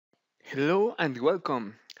Hello and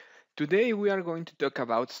welcome. Today we are going to talk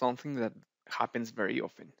about something that happens very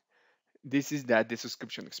often. This is that the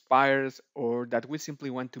subscription expires or that we simply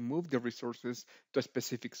want to move the resources to a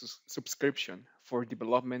specific subscription for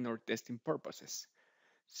development or testing purposes.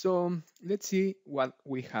 So let's see what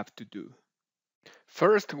we have to do.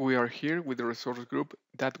 First, we are here with the resource group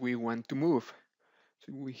that we want to move.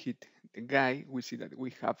 So we hit the guy, we see that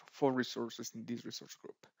we have 4 resources in this resource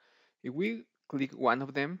group. If we click one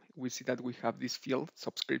of them, we see that we have this field,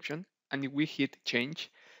 subscription, and if we hit change,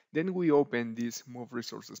 then we open this move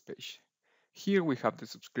resources page. Here we have the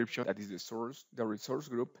subscription, that is the source, the resource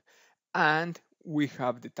group, and we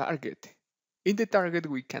have the target. In the target,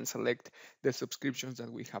 we can select the subscriptions that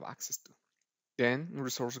we have access to. Then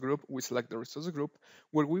resource group, we select the resource group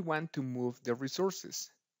where we want to move the resources.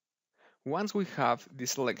 Once we have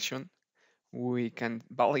this selection, we can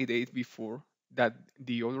validate before that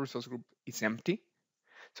the other resource group is empty.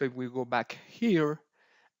 So if we go back here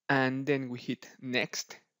and then we hit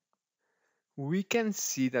next, we can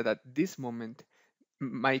see that at this moment,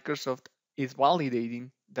 Microsoft is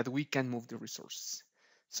validating that we can move the resources.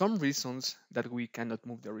 Some reasons that we cannot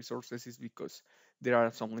move the resources is because there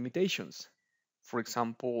are some limitations. For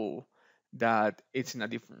example, that it's in a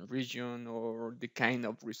different region or the kind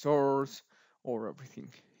of resource or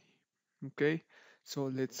everything. Okay, so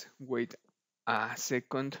let's wait a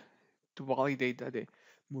second to validate that the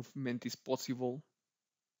movement is possible.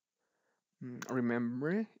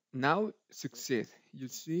 Remember, now succeed. You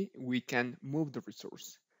see, we can move the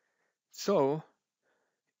resource. So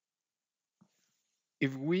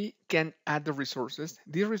if we can add the resources,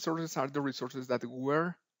 these resources are the resources that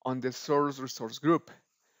were on the source resource group.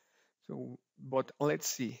 So, but let's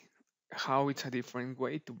see how it's a different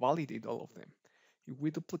way to validate all of them. If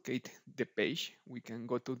we duplicate the page, we can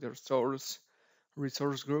go to the source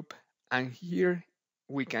resource group, and here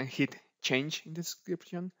we can hit change in the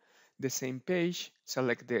description, the same page,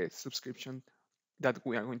 select the subscription that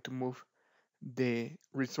we are going to move, the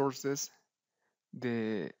resources,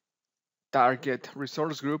 the target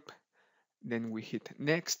resource group, then we hit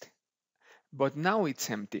next, but now it's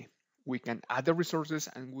empty. We can add the resources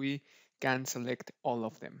and we can select all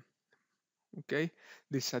of them. Okay,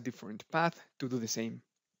 this is a different path to do the same.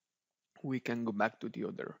 We can go back to the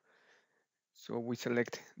other. So we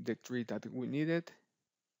select the 3 that we needed,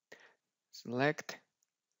 select,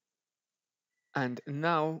 and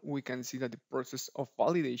now we can see that the process of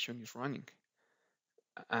validation is running.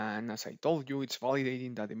 And as I told you, it's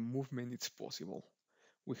validating that the movement is possible.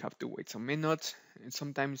 We have to wait some minutes, and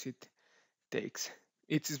sometimes it takes.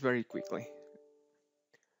 It is very quickly.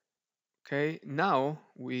 Okay, now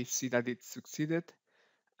we see that it succeeded,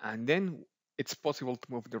 and then it's possible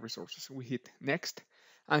to move the resources. We hit next,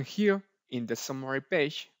 and here in the summary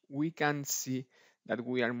page, we can see that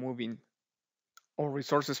we are moving all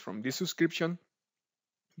resources from this subscription.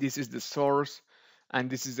 This is the source, and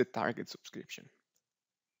this is the target subscription.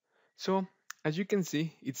 So as you can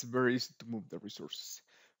see, it's very easy to move the resources.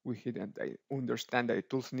 We hit and I understand that the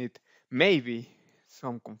tools need maybe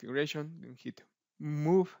some configuration, then hit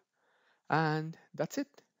move, and that's it.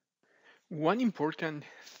 One important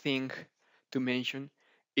thing to mention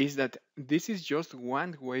is that this is just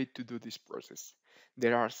one way to do this process.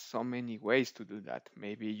 There are so many ways to do that.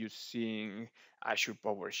 Maybe using Azure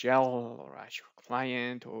PowerShell or Azure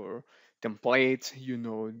Client or templates.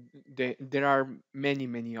 There are many,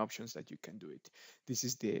 many options that you can do it.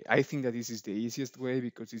 I think that this is the easiest way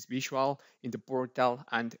because it's visual in the portal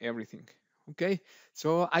and everything. Okay,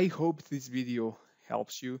 so I hope this video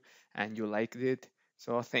helps you and you liked it.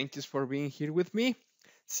 So thank you for being here with me.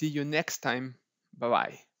 See you next time. Bye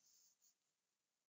bye.